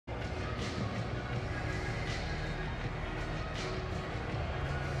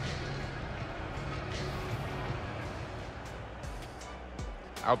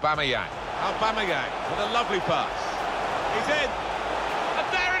Aubameyang. Aubameyang with a lovely pass. He's in. And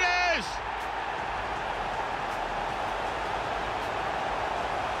there it is!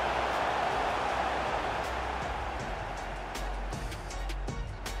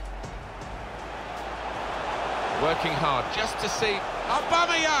 Working hard just to see.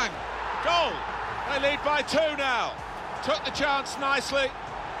 Aubameyang! Goal! They lead by 2 now. Took the chance nicely,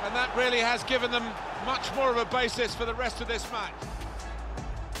 and that really has given them much more of a basis for the rest of this match.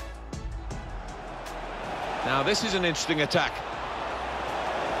 Now this is an interesting attack.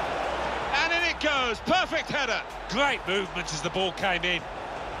 And in it goes, perfect header. Great movement as the ball came in.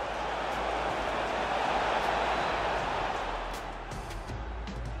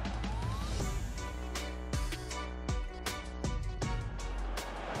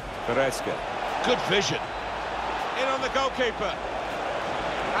 Goretzka, good vision. In on the goalkeeper.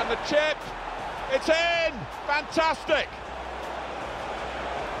 And the chip, it's in! Fantastic!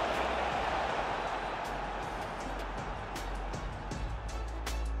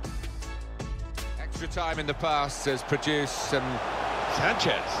 Extra time in the past has produced some.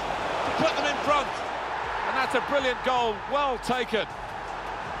 Sanchez to put them in front. And that's a brilliant goal, well taken.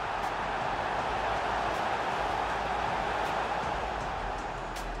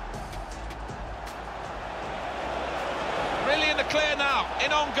 Really in the clear now,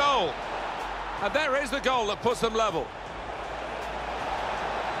 in on goal. And there is the goal that puts them level.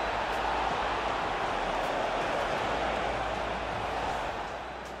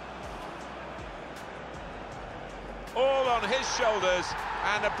 All on his shoulders,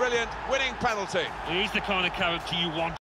 and a brilliant winning penalty. He's the kind of character you want.